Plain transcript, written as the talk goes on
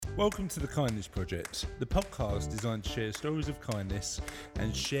Welcome to the Kindness Project, the podcast designed to share stories of kindness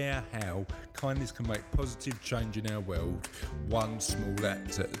and share how kindness can make positive change in our world, one small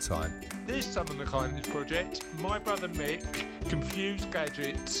act at a time. This time on the Kindness Project, my brother Mick confused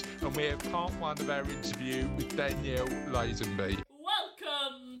gadgets, and we have part one of our interview with Danielle Lazenby.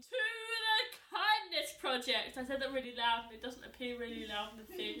 Welcome to the Kindness Project. I said that really loud and it doesn't appear really loud in the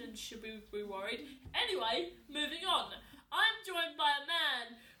thing, and should we be worried? Anyway, moving on. I'm joined by a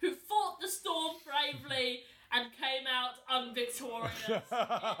man who fought the storm bravely and came out unvictorious. It's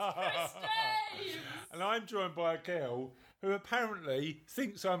Chris James! And I'm joined by a girl who apparently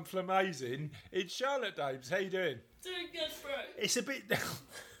thinks I'm flamazing. It's Charlotte Dames. How you doing? Doing good, bro. It's a bit... Did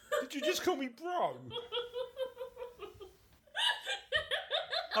you just call me bro?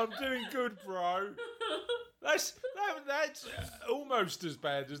 I'm doing good, bro. That's almost as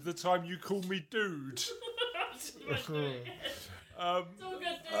bad as the time you called me dude. It's all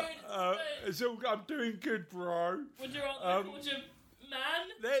good, dude. I'm doing good, bro. Would you rather call you man?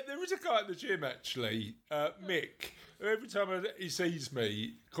 There is a guy at the gym, actually, Mick, who every time he sees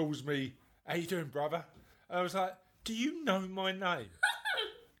me, calls me, "How you doing, brother?" And I was like, "Do you know my name?"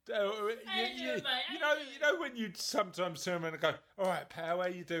 You know when you sometimes turn around and go, "All right, pal, how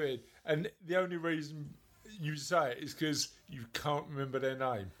you doing?" And the only reason you say it is because you can't remember their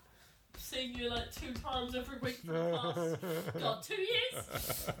name. Seeing you like 2 times every week for the past, God, 2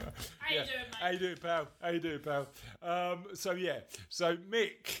 years? How you doing, mate? How you doing, pal? So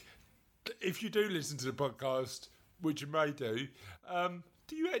Mick, if you do listen to the podcast, which you may do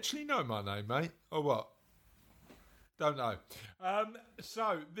you actually know my name, mate, or what? Don't know.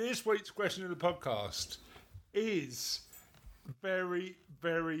 So this week's question of the podcast is very,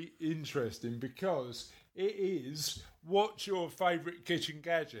 very interesting because it is, what's your favourite kitchen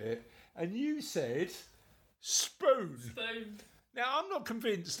gadget? And you said spoon. Spoon. Now, I'm not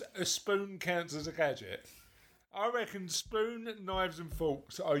convinced a spoon counts as a gadget. I reckon spoon, knives and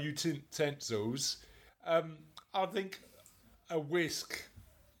forks are utensils. I think a whisk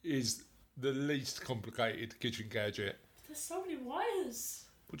is the least complicated kitchen gadget. There's so many wires.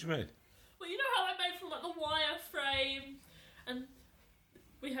 What do you mean? Well, you know how I made from like the wire frame, and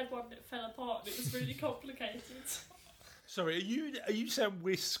we had one that fell apart and it was really complicated. Sorry, are you saying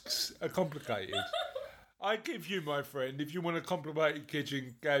whisks are complicated? I give you, my friend, if you want a complicated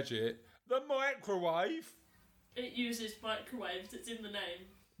kitchen gadget, the microwave. It uses microwaves, it's in the name.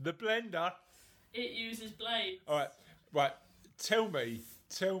 The blender. It uses blades. All right. Tell me,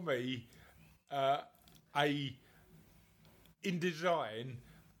 in design,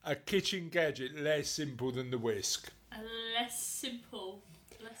 a kitchen gadget less simple than the whisk. Less simple.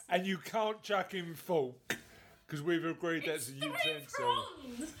 And you can't chuck in fork, because we've agreed that's a utensil.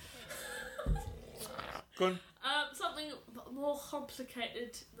 Go on. Something more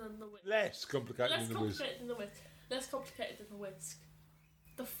complicated than the whisk. Less complicated than the whisk. Less complicated than the whisk.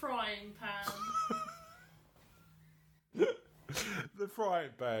 The frying pan. The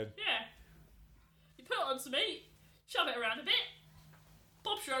frying pan. Yeah. You put it on some meat, shove it around a bit.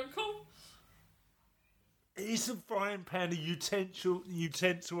 Bob's your uncle. Is a frying pan a utensil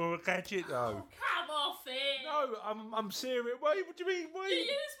or a gadget, though? Oh, come off it. No, I'm serious. What do you mean? You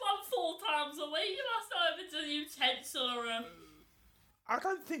use one 4 times a week. You must know if it's a utensil or a... I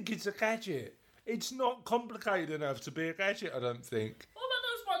don't think it's a gadget. It's not complicated enough to be a gadget, I don't think. What about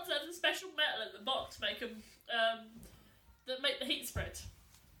those ones that have the special metal in the box that make the heat spread?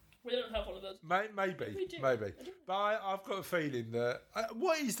 We don't have one of those. Maybe. We do. Maybe. But I've got a feeling that...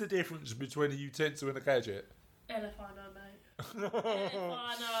 what is the difference between a utensil and a gadget? Hell if I know, mate. Hell if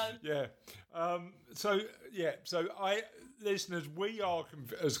I know. Yeah. So listeners, we are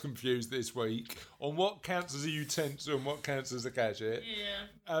as confused this week on what counts as a utensil and what counts as a gadget.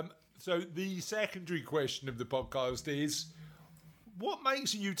 Yeah. So the secondary question of the podcast is, what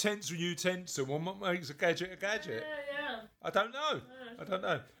makes a utensil and what makes a gadget a gadget? Yeah. I don't know.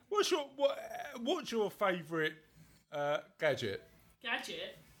 What's your favourite gadget?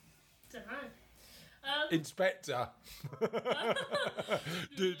 Gadget? Don't know. Inspector.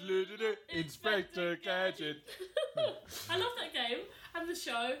 Inspector Gadget. I love that game and the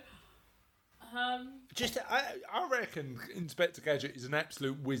show. I reckon Inspector Gadget is an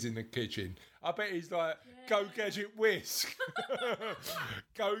absolute whiz in the kitchen. I bet he's like, Go Gadget whisk.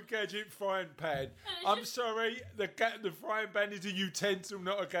 Go Gadget frying pan. I'm sorry, the frying pan is a utensil,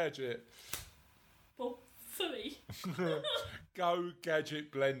 not a gadget. Well, for me. Go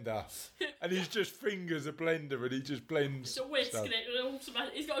Gadget blender. And he's just fingers a blender and he just blends. It's a whisk, stuff. And it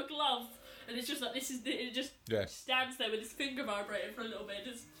automatic. He's got a glove and it's just like, it just stands there with his finger vibrating for a little bit.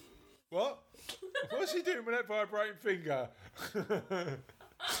 Just... What? What's he doing with that vibrating finger?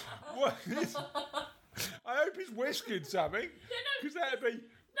 What is... I hope he's whisking something. Because that'd be... No,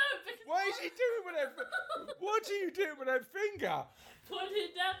 because... What is he doing with that... What are you doing with that finger? Pointing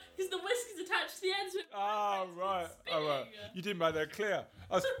it down, because the whisk is attached to the end, so it Right. You didn't make that clear.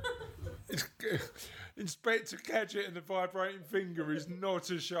 Inspector Gadget and the vibrating finger is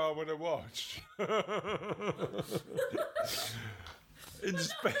not as sharp on a watch.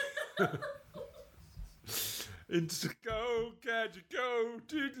 Go, Gadget, go,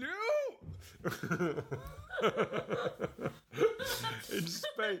 doodly,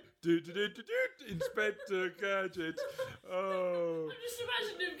 Inspector Gadget. Oh. I'm just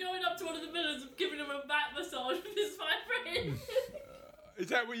imagining him going up to one of the millers and giving him a back massage with his vibrating. Is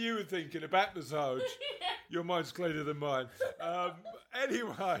that what you were thinking, a back massage? Yeah. Your mind's cleaner than mine.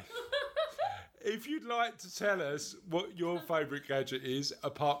 Anyway, if you'd like to tell us what your favourite gadget is,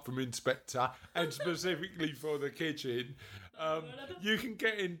 apart from Inspector, and specifically for the kitchen, you can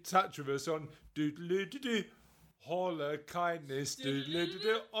get in touch with us on doodle-doo-doo, Holler Kindness,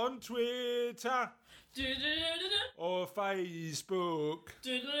 doodle-doo-doo, on Twitter. Or Facebook,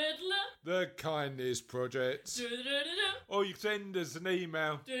 The Kindness Project. Or you can send us an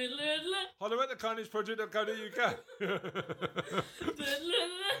email, holler@thekindnessproject.co.uk.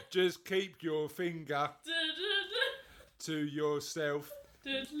 Just keep your finger to yourself.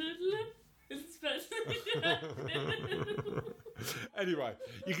 Anyway,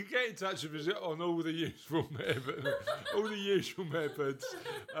 you can get in touch with us on all the usual methods,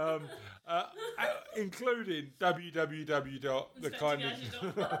 including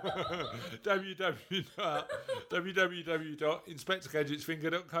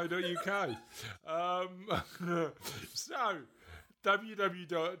www.inspectorgadgetsfinger.co.uk. So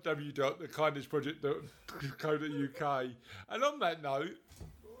www.thekindnessproject.co.uk. And on that note,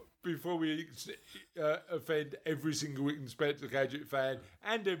 before we offend every single Inspector Gadget fan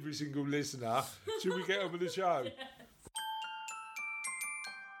and every single listener, should we get on with the show? Yes.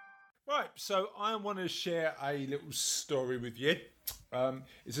 Right, so I want to share a little story with you.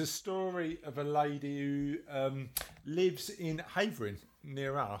 It's a story of a lady who lives in Havering,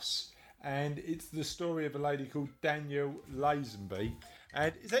 near us. And it's the story of a lady called Danielle Lazenby.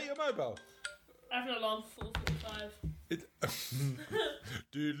 And is that your mobile? Having a long 4:45.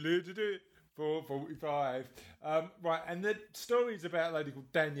 4:45. Right, and the story is about a lady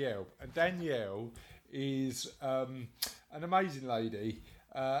called Danielle. And Danielle is an amazing lady.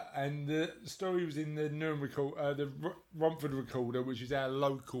 And the story was in the the Romford Recorder, which is our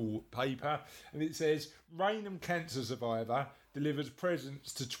local paper. And it says, Raynham cancer survivor delivers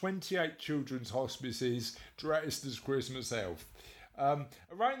presents to 28 children's hospices dressed as Christmas elf. A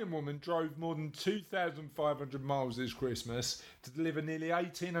Raynham woman drove more than 2,500 miles this Christmas to deliver nearly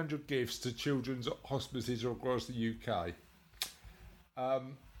 1,800 gifts to children's hospices across the UK.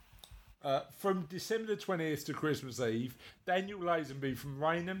 From December the 20th to Christmas Eve, Danielle Lazenby from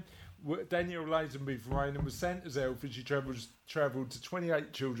Raynham was Santa's elf as she travelled to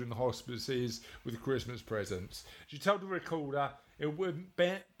 28 children's hospices with Christmas presents. She told the Recorder, "It went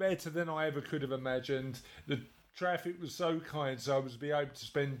better than I ever could have imagined. The traffic was so kind, so I was be able to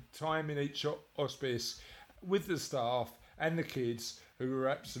spend time in each hospice with the staff and the kids, who were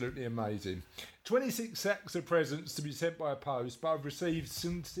absolutely amazing. 26 sacks of presents to be sent by post, but I've received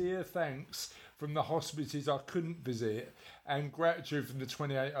sincere thanks from the hospices I couldn't visit and gratitude from the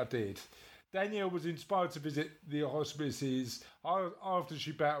 28 I did. Danielle was inspired to visit the hospices after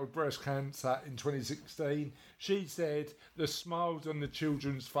she battled breast cancer in 2016. She said the smiles on the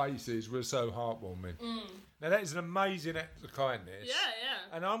children's faces were so heartwarming." Now that is an amazing act of kindness. Yeah.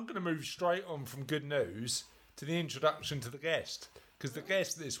 And I'm going to move straight on from good news to the introduction to the guest. Because the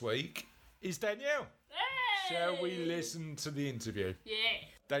guest this week is Danielle. Hey! Shall we listen to the interview? Yeah.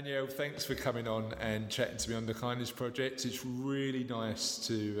 Danielle, thanks for coming on and chatting to me on the Kindness Project. It's really nice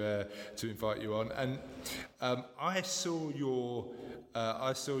to invite you on. And I saw your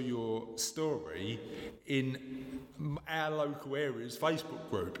story in our local area's Facebook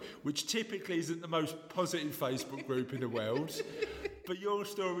group, which typically isn't the most positive Facebook group in the world. But your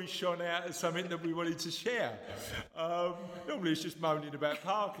story shone out as something that we wanted to share. Normally it's just moaning about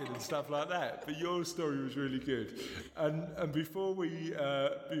parking and stuff like that, but your story was really good. And before we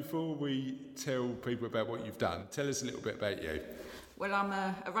tell people about what you've done, tell us a little bit about you. Well, I'm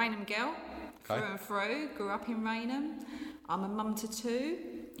a Raynham girl, through and through. Grew up in Raynham. I'm a mum to two.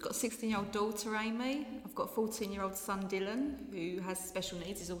 I've got a 16-year-old daughter, Amy. I've got a 14-year-old son, Dylan, who has special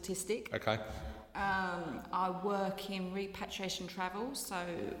needs, he's autistic. Okay. I work in repatriation travel, so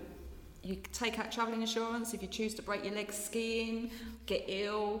you take out travel insurance if you choose to break your legs skiing, get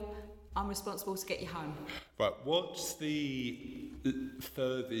ill. I'm responsible to get you home. Right, what's the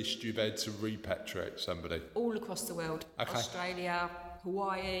furthest you've had to repatriate somebody? All across the world. Okay. Australia,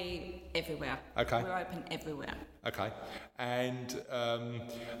 Hawaii, everywhere. Okay. We're open everywhere. Okay. And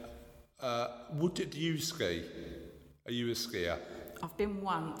do you ski? Are you a skier? I've been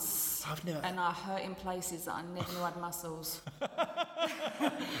once. I've never. And I hurt in places that I never knew I had muscles.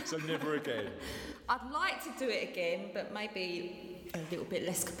 So never again. I'd like to do it again, but maybe a little bit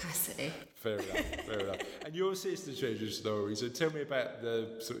less capacity. Fair enough. And your sister shares your story, so tell me about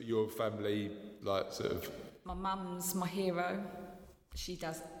the sort of your family, like sort of. My mum's my hero. She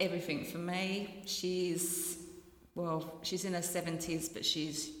does everything for me. She's in her 70s, but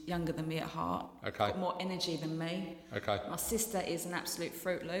she's younger than me at heart. Okay. Got more energy than me. Okay. My sister is an absolute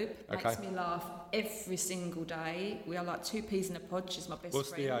Fruit Loop. Okay. Makes me laugh every single day. We are like two peas in a pod. She's my best What's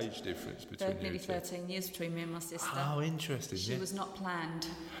friend. the age difference between you Nearly two? 13 years between me and my sister. Oh, interesting. She was not planned.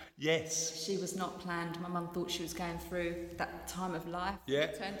 Yes. She was not planned. My mum thought she was going through that time of life. Yeah.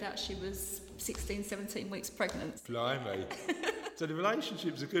 It turned out she was 16, 17 weeks pregnant. Blimey. So the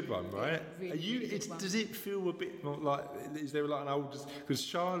relationship's a good one, right? Really good one. Does it feel a bit more like, is there like an older, because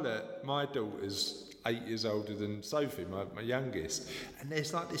Charlotte, my daughter's 8 years older than Sophie, my youngest, and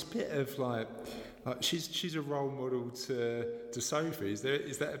there's like this bit of like she's a role model to Sophie. Is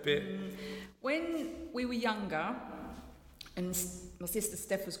that a bit? When we were younger and my sister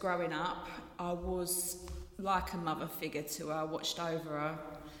Steph was growing up, I was like a mother figure to her. I watched over her.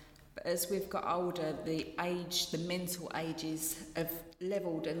 But as we've got older, the mental ages have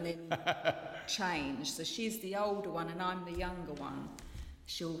levelled and then changed. So she's the older one and I'm the younger one.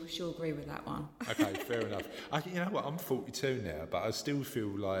 She'll agree with that one. Okay, fair enough. You know what? I'm 42 now, but I still feel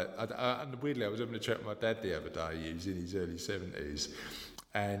like. And weirdly, I was having a chat with my dad the other day. He was in his early 70s.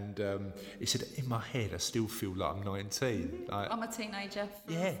 And he said, in my head, I still feel like I'm 19. Like, I'm a teenager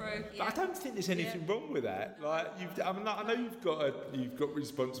through. But I don't think there's anything wrong with that. Like, I know you've got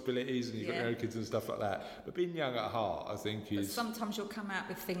responsibilities and you've got your own kids and stuff like that. But being young at heart, I think is. But sometimes you'll come out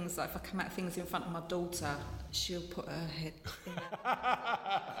with things like if I come out with things in front of my daughter, she'll put her head.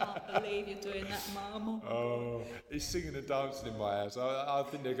 I can't believe you're doing that, Mum. Oh, it's singing and dancing in my house. I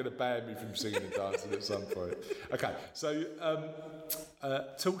think they're going to ban me from singing and dancing at some point. Okay, so.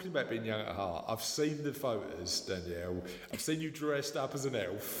 Talking about being young at heart, I've seen the photos, Danielle. I've seen you dressed up as an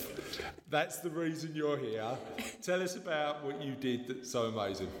elf. That's the reason you're here. Tell us about what you did that's so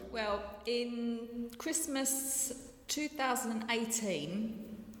amazing. Well, in Christmas 2018,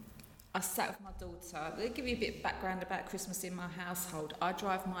 I sat with my daughter. They'll give you a bit of background about Christmas in my household. I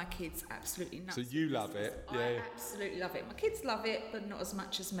drive my kids absolutely nuts. So you love it, yeah? I absolutely love it. My kids love it, but not as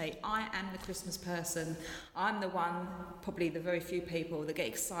much as me. I am the Christmas person. I'm the one, probably the very few people that get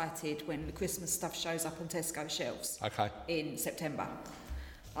excited when the Christmas stuff shows up on Tesco shelves. Okay. In September.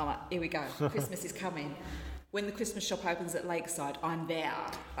 I'm like, here we go. Christmas is coming. When the Christmas shop opens at Lakeside, I'm there.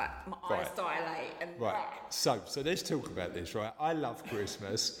 Like, my eyes dilate. And So let's talk about this, right? I love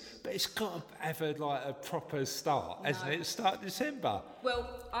Christmas, but it's got to have a proper start, hasn't it? Start December. Well,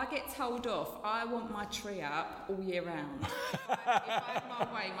 I get told off. I want my tree up all year round. If I had my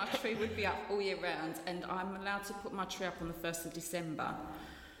way, my tree would be up all year round, and I'm allowed to put my tree up on the 1st of December.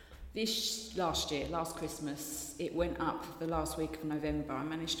 Last Christmas, it went up the last week of November. I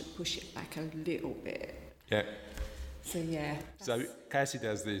managed to push it back a little bit. Yeah. So, yeah. So Cassie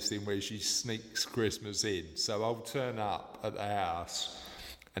does this thing where she sneaks Christmas in. So I'll turn up at the house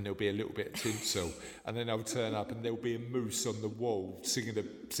and there'll be a little bit of tinsel. And then I'll turn up and there'll be a moose on the wall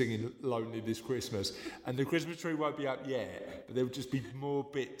singing Lonely This Christmas. And the Christmas tree won't be up yet, but there'll just be more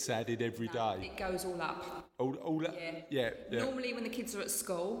bits added every day. It goes all up. All up? Yeah. Normally when the kids are at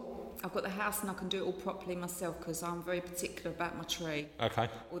school, I've got the house and I can do it all properly myself because I'm very particular about my tree. Okay.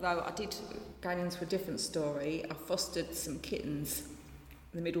 Although I did, going into a different story, I fostered some kittens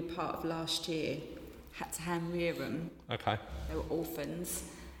in the middle part of last year. Had to hand rear them. Okay. They were orphans.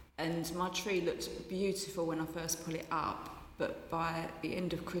 And my tree looked beautiful when I first put it up, but by the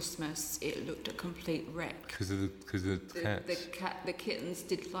end of Christmas, it looked a complete wreck. Because of the cats? The kittens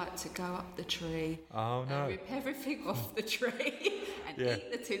did like to go up the tree. Oh, no. And rip everything off the tree and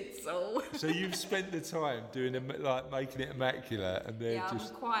eat the tinsel. So you've spent the time doing making it immaculate, and they're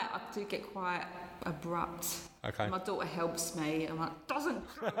just. I do get quite abrupt. Okay. My daughter helps me. I'm like, doesn't.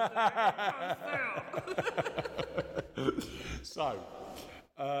 So.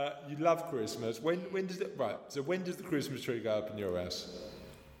 You love Christmas. When does it? Right. So when does the Christmas tree go up in your house?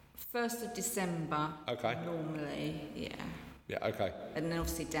 1st of December. Okay. Normally, yeah. Yeah. Okay. And then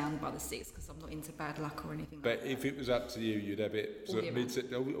obviously down by the 6th because I'm not into bad luck or anything. But if it was up to you, you'd have it sort of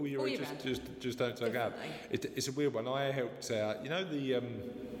mid-September. All year round. Just don't take up. It's a weird one. I helped out. You know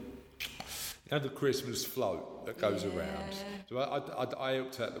the Christmas float. lot that goes around. So I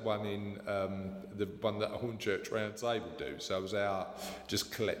helped out the one in the one that Hornchurch Round Table do. So I was out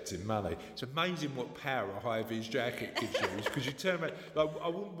just collecting money. It's amazing what power a high-vis jacket gives you, because you turn around. Like, I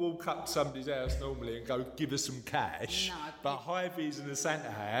wouldn't walk up to somebody's house normally and go, give us some cash. No, but high-vis and a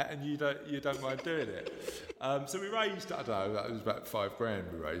Santa hat, and you don't mind doing it. So we raised, I don't know, that was about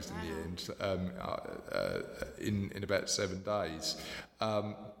 $5,000 we raised in the end, in about 7 days.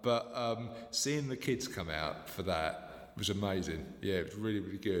 But seeing the kids come out for that was amazing. Yeah, it was really,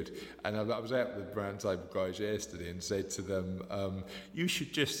 really good. And I was out with the Round Table guys yesterday and said to them, you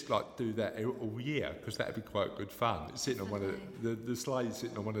should just do that all year, because that'd be quite good fun. It's sitting on one of the sleigh's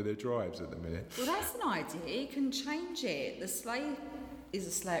sitting on one of their drives at the minute. Well, that's an idea. You can change it. The sleigh is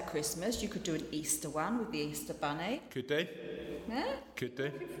a sleigh at Christmas. You could do an Easter one with the Easter bunny. Could do. Yeah? Could do.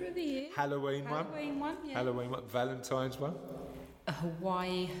 Through the year. Halloween one, yeah. Halloween one. Valentine's one. A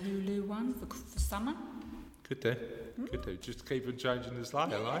Hawaii Hulu one for summer. Could do. Could do. Just keep on changing the sleigh.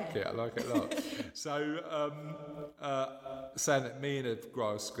 I like it a lot. So, saying that me in a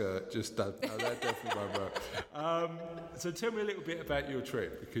grass skirt just don't. No, that definitely won't work. So tell me a little bit about your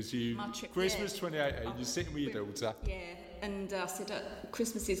trip, because Christmas 2018. You're sitting with your daughter. Yeah. And I said,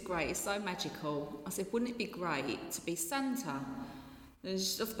 Christmas is great, it's so magical. I said, wouldn't it be great to be Santa? And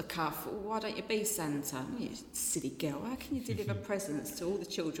just off the cuff, why don't you be Santa? You silly girl, how can you deliver presents to all the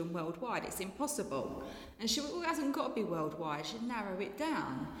children worldwide? It's impossible. And she went, well, it hasn't got to be worldwide, she'd narrow it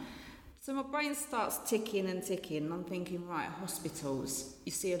down. So my brain starts ticking, and I'm thinking, right, hospitals.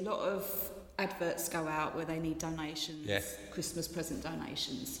 You see a lot of adverts go out where they need donations, Christmas present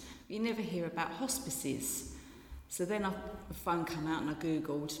donations. But you never hear about hospices. So then the phone came out and I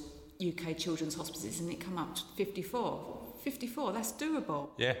googled UK children's hospices, and it came up to 54. 54, that's doable.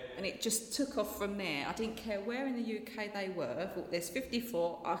 Yeah. And it just took off from there. I didn't care where in the UK they were. I thought, there's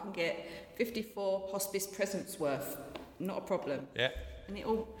 54, I can get 54 hospice presents worth. Not a problem. Yeah. And it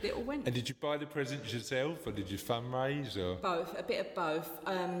all went. And did you buy the presents yourself, or did you fundraise, or? Both, a bit of both.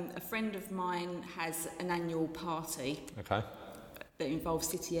 A friend of mine has an annual party. Okay. That involves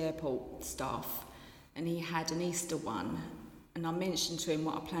City Airport staff. And he had an Easter one, and I mentioned to him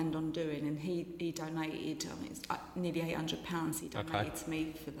what I planned on doing, and he donated, I think it's nearly £800 he donated to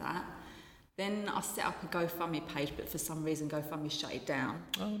me for that. Then I set up a GoFundMe page, but for some reason GoFundMe shut it down.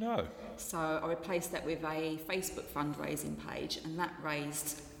 Oh no. So I replaced that with a Facebook fundraising page, and that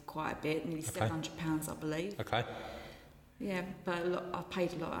raised quite a bit, nearly £700 I believe. Okay. Yeah, but I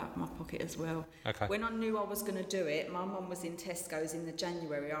paid a lot out of my pocket as well. Okay. When I knew I was going to do it, my mum was in Tesco's in the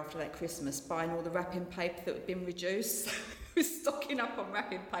January after that Christmas, buying all the wrapping paper that had been reduced. We're stocking up on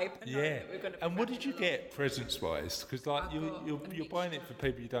wrapping paper. Yeah. And what did you get presents-wise? Because you're buying it for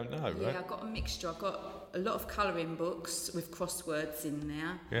people you don't know, right? Yeah, I got a mixture. I got a lot of colouring books with crosswords in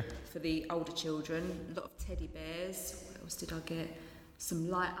there for the older children. A lot of teddy bears. What else did I get? Some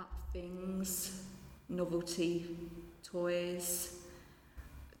light-up things, novelty toys,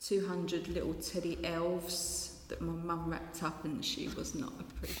 200 little teddy elves that my mum wrapped up, and she was not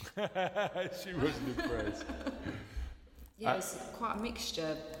impressed. She wasn't impressed. Yeah, it's quite a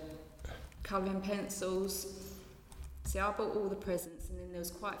mixture. Colouring pencils. See, I bought all the presents, and then there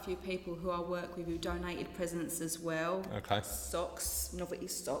was quite a few people who I work with who donated presents as well. Okay. Socks, novelty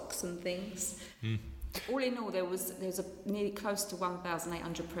socks and things. Mm. All in all, there was nearly close to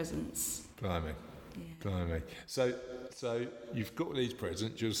 1,800 presents. Blimey. Yeah. Blimey. So you've got all these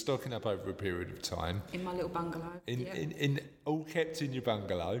presents, you're stocking up over a period of time. In my little bungalow. In all kept in your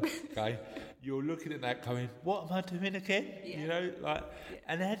bungalow, okay? You're looking at that going, what am I doing again? Yeah. You know,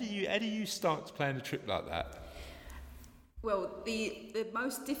 and how do you start to plan a trip like that? Well, the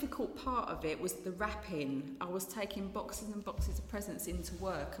most difficult part of it was the wrapping. I was taking boxes and boxes of presents into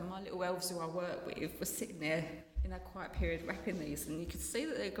work, and my little elves who I work with were sitting there in that quiet period wrapping these, and you could see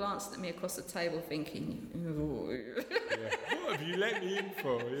that they glanced at me across the table thinking, what have you let me in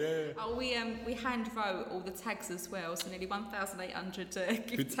for? Yeah. Oh, we hand wrote all the tags as well, so nearly 1,800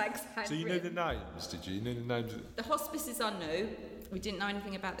 gift tags handwritten. So you know the names, did you? You know the names? The hospices I knew. We didn't know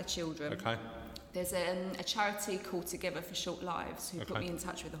anything about the children. Okay. There's a charity called Together for Short Lives who put me in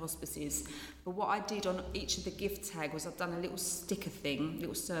touch with the hospices. But what I did on each of the gift tag was I've done a little sticker thing,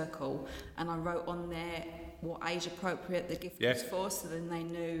 little circle, and I wrote on there what age appropriate the gift was for, so then they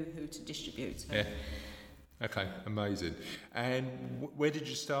knew who to distribute to. Yeah. Okay, amazing. And where did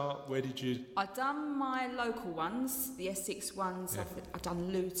you start? Where did you... I've done my local ones, the Essex ones. Yeah. I've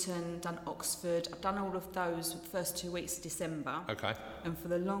done Luton, done Oxford. I've done all of those the first 2 weeks of December. Okay. And for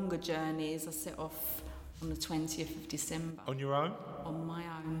the longer journeys, I set off on the 20th of December. On your own? On my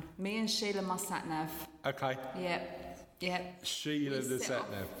own. Me and Sheila, my sat-nav. Okay. Yeah. Sheila, the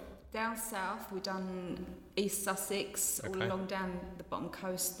sat-nav. Down south, we've done East Sussex, all along down the bottom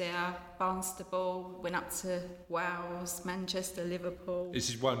coast there, Barnstaple, went up to Wales, Manchester, Liverpool. This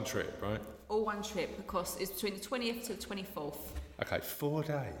is one trip, right? All one trip, because it's between the 20th to the 24th. Okay, 4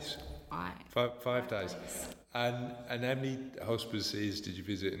 days. Right. Five days. And how many hospices did you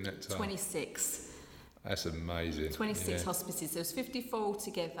visit in that time? 26. That's amazing. 26 hospices. There was 54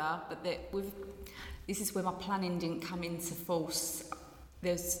 altogether, but this is where my planning didn't come into force.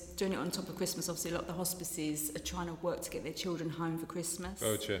 There's doing it on top of Christmas. Obviously, a lot of the hospices are trying to work to get their children home for Christmas.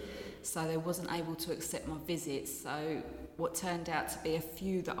 Gotcha. So they wasn't able to accept my visits. So what turned out to be a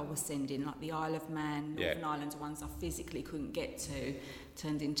few that I was sending, like the Isle of Man, Northern Ireland, ones I physically couldn't get to,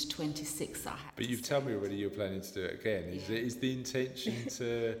 turned into 26 that I had. But you've told me already you're planning to do it again. Is the intention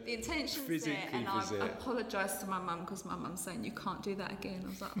to the intention's physically there, and visit? I apologised to my mum because my mum's saying you can't do that again. I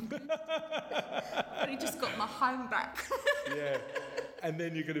was like, I'm good. I've only just got my home back. Yeah. And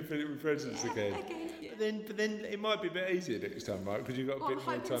then you're going to fill it with presents again. But then it might be a bit easier next time, right? Because you've got a bit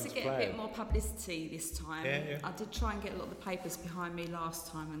more time to plan. I'm hoping to get a bit more publicity this time. Yeah. I did try and get a lot of the papers behind me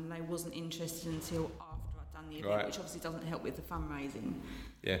last time, and they wasn't interested until after I'd done the event, which obviously doesn't help with the fundraising.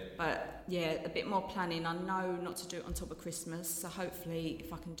 Yeah. But yeah, a bit more planning. I know not to do it on top of Christmas, so hopefully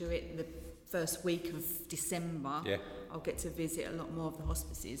if I can do it the first week of December, I'll get to visit a lot more of the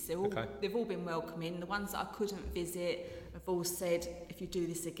hospices. They've all been welcoming. The ones that I couldn't visit have all said, if you do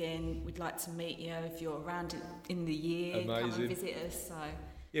this again, we'd like to meet you. If you're around in the year, come and visit us. So.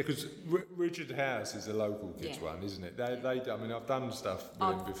 Yeah, because Richard House is a local kids one, isn't it? I mean, I've done stuff with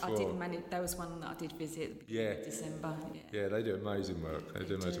them before. I did manage. There was one that I did visit at the beginning of December. Yeah, they do amazing work. They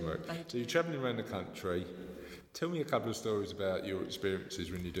do amazing work. So you're travelling around the country. Tell me a couple of stories about your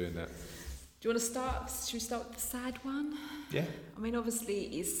experiences when you're doing that. Do you want to start? Should we start with the sad one? Yeah. I mean, obviously,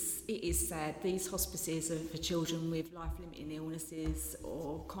 it is sad. These hospices are for children with life-limiting illnesses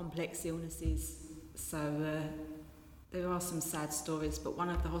or complex illnesses. So there are some sad stories. But one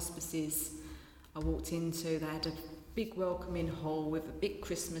of the hospices I walked into, they had a big welcoming hall with a big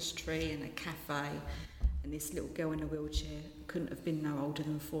Christmas tree and a cafe. And this little girl in a wheelchair, couldn't have been no older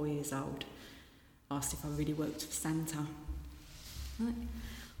than 4 years old, asked if I really worked for Santa. Right.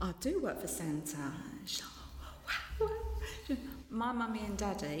 I do work for Santa. She's like, wow. My mummy and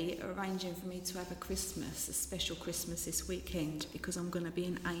daddy are arranging for me to have a special Christmas this weekend because I'm going to be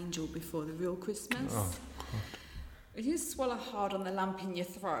an angel before the real Christmas. Oh, God. You swallow hard on the lump in your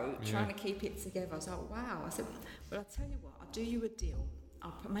throat, trying to keep it together. I was like, wow. I said, well, I'll tell you what, I'll do you a deal.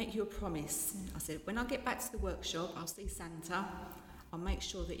 I'll make you a promise. I said, when I get back to the workshop, I'll see Santa. I'll make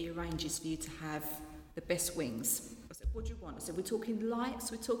sure that he arranges for you to have the best wings. I said, what do you want? I said, we're talking lights,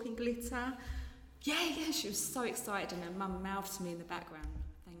 we're talking glitter. Yeah, she was so excited, and her mum mouthed to me in the background,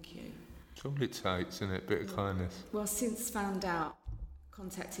 thank you. It's all it takes, isn't it? A bit of kindness. Well, I've since found out,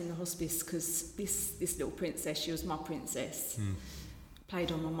 contacting the hospice, because this little princess, she was my princess,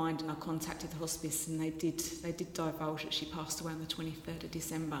 played on my mind, and I contacted the hospice, and they did divulge that she passed away on the 23rd of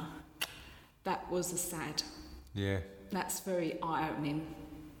December. That was a sad. Yeah. That's very eye-opening.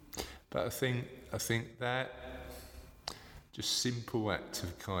 But I think that just simple act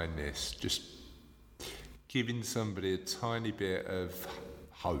of kindness, just giving somebody a tiny bit of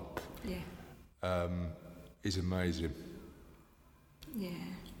hope, is amazing. Yeah.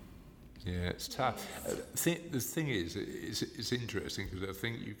 Yeah, it's tough. The thing is, it's interesting because I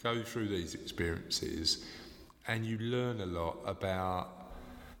think you go through these experiences and you learn a lot about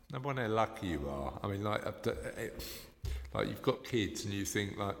how lucky you are. I mean, like you've got kids and you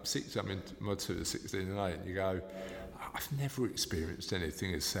think like my two are 16 and 8, and you go, I've never experienced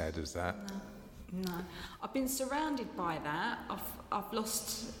anything as sad as that. No. I've been surrounded by that. I've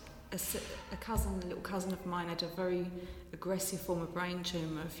lost a little cousin of mine had a very aggressive form of brain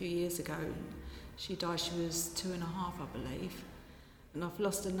tumour a few years ago. She died, she was 2.5, I believe. And I've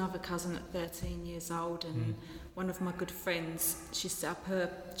lost another cousin at 13 years old, and one of my good friends, she set up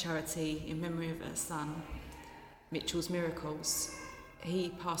her charity in memory of her son, Mitchell's Miracles.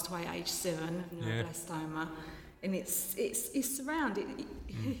 He passed away at age 7 of neuroblastoma, and it's surrounded.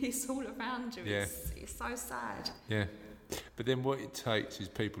 It's all around you. Yeah. It's so sad. Yeah. But then what it takes is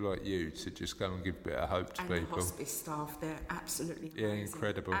people like you to just go and give a bit of hope to people. And the hospice staff, they're absolutely amazing. Yeah,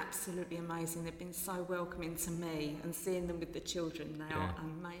 incredible. Absolutely amazing. They've been so welcoming to me, and seeing them with the children, they are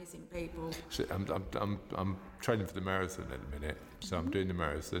amazing people. So I'm training for the marathon at the minute, so I'm doing the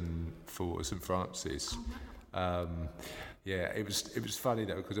marathon for St Francis. Oh, wow. It was funny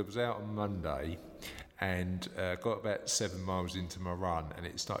though, because I was out on Monday and got about 7 miles into my run, and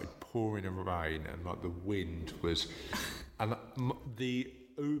it started pouring rain, and like the wind was, and the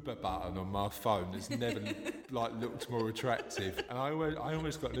Uber button on my phone has never like looked more attractive, and I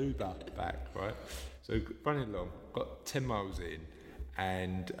almost got an Uber back, right? So running along, got 10 miles in,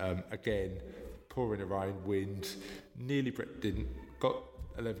 and again, pouring rain, wind, nearly didn't, got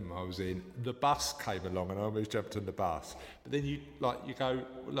 11 miles in, the bus came along and I almost jumped on the bus. But then you go,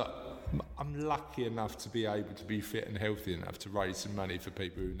 look, I'm lucky enough to be able to be fit and healthy enough to raise some money for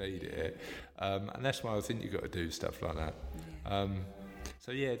people who need it. And that's why I think you've got to do stuff like that. Yeah.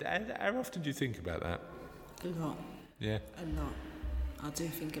 So yeah, how often do you think about that? A lot. Yeah? A lot. I do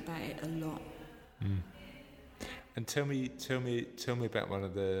think about it a lot. Mm. And tell me about one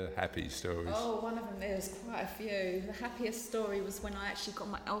of the happy stories. Oh, one of them, there's quite a few. The happiest story was when I actually got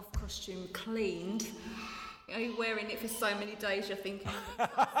my elf costume cleaned. You know, you're wearing it for so many days, you're thinking,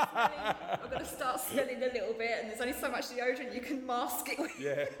 I'm going to start smelling a little bit, and there's only so much deodorant you can mask it with.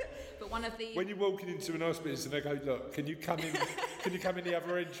 Yeah. But one of the... When you're walking into an hospital and they go, look, can you come in the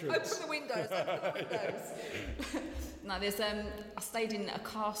other entrance? Open the windows. No, there's I stayed in a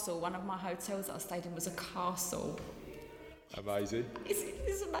castle. One of my hotels that I stayed in was a castle. Amazing.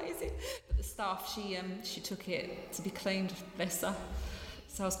 It's amazing. But the staff, she took it to be cleaned, bless her.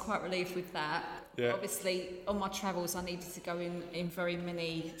 So I was quite relieved with that. Yeah. Obviously, on my travels, I needed to go in very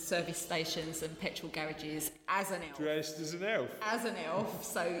many service stations and petrol garages as an elf. Dressed as an elf? As an elf.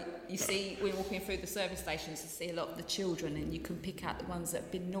 So you see, when walking through the service stations, you see a lot of the children, and you can pick out the ones that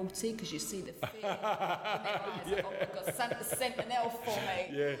have been naughty because you see the fear in their eyes. Yeah. Like, oh my God, Santa sent an elf for me.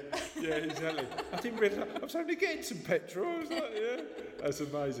 Yeah, exactly. I didn't realise, I was only getting some petrol. I was like, yeah, that's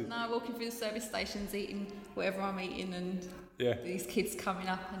amazing. No, walking through the service stations, eating whatever I'm eating, and these kids coming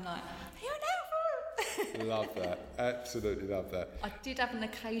up and like, are you an elf? Love that. Absolutely love that. I did have an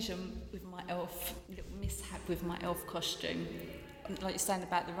occasion with my elf, little mishap with my elf costume. And like you're saying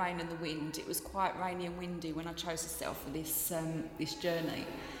about the rain and the wind, it was quite rainy and windy when I chose to set off for this journey.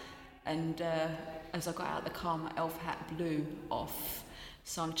 And as I got out of the car, my elf hat blew off.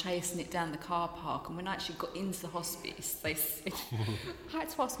 So I'm chasing it down the car park, and when I actually got into the hospice, they said, I had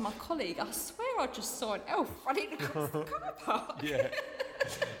to ask my colleague, I swear I just saw an elf running across the car park.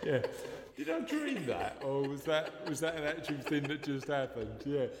 Yeah. Did I dream that, or was that an actual thing that just happened?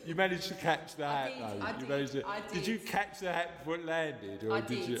 Yeah. You managed to catch the hat, though. I did. Did you catch the hat before it landed, or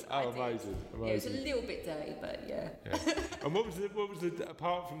did you? Oh, amazing. Yeah, it was a little bit dirty, but yeah. And what was the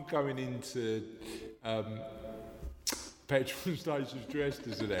apart from going into petrol stations dressed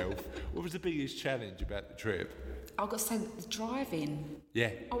as an elf, what was the biggest challenge about the trip? I got sent the driving. Yeah.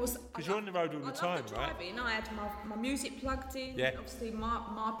 Because you're on the road all the time, right? Driving. I had my music plugged in. Yeah. Obviously,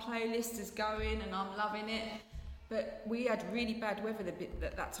 my playlist is going, and I'm loving it. But we had really bad weather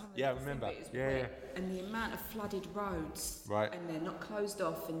that time. Yeah, I remember. Yeah. And the amount of flooded roads. Right. And they're not closed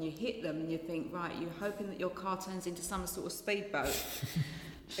off, and you hit them, and you think, right, you're hoping that your car turns into some sort of speedboat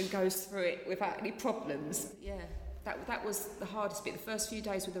and goes through it without any problems. Yeah. That was the hardest bit. The first few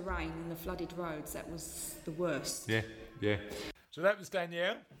days with the rain and the flooded roads, that was the worst. Yeah. So that was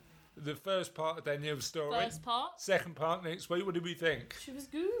Danielle. The first part of Danielle's story. First part. Second part next week. What did we think? She was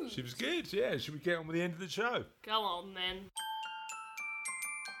good. She was good, yeah. Should we get on with the end of the show? Go on, then.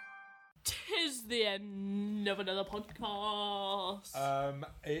 'Tis the end of another podcast.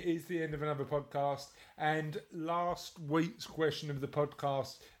 It is the end of another podcast. And last week's question of the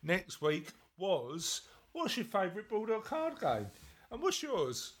podcast next week was... What's your favourite Bulldog card game? And what's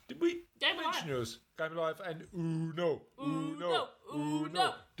yours? Did we mention yours? Game of Life and Uno.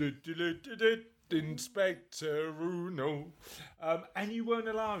 Inspector Uno. And you weren't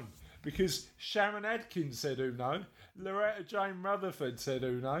alone, because Sharon Adkins said Uno. Loretta Jane Rutherford said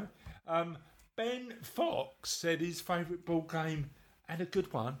Uno. Ben Fox said his favourite ball game, and a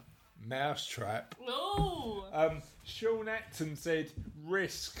good one, Mousetrap. Oh. Sean Acton said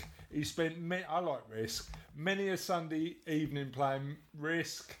Risk. He spent, I like Risk, many a Sunday evening playing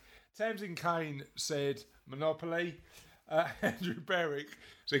Risk. Tamsin Kane said Monopoly. Andrew Berwick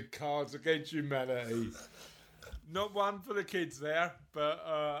said Cards Against Humanity. Not one for the kids there, but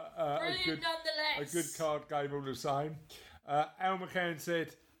a good card game all the same. Al McCann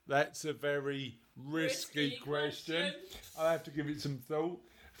said, that's a very risky question. I'll have to give it some thought.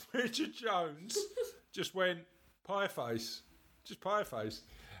 Richard Jones just went pie face. Just pie face.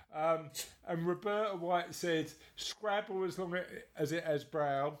 And Roberta White said Scrabble as long as it has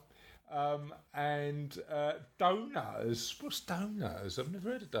brow. And donuts. What's donuts? I've never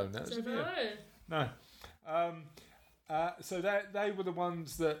heard of donuts. Have you? No. So they were the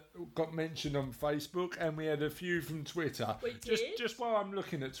ones that got mentioned on Facebook, and we had a few from Twitter. Just while I'm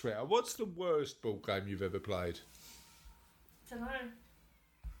looking at Twitter, what's the worst ball game you've ever played? Don't know.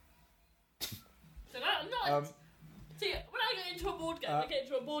 See, when I get into a board board game, I get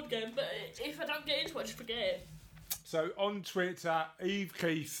into a board game, but if I don't get into it, I just forget it. So on Twitter, Eve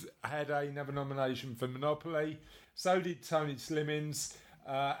Keith had another nomination for Monopoly. So did Tony Slimmins.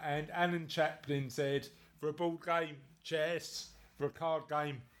 And Alan Chaplin said, for a board game, chess. For a card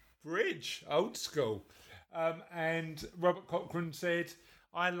game, bridge, old school. And Robert Cochrane said,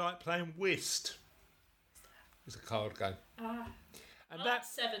 I like playing whist. It's a card game. And I like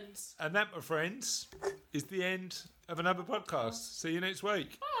sevens. And that, my friends, is the end of another podcast. See you next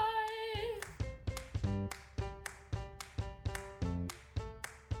week. Bye.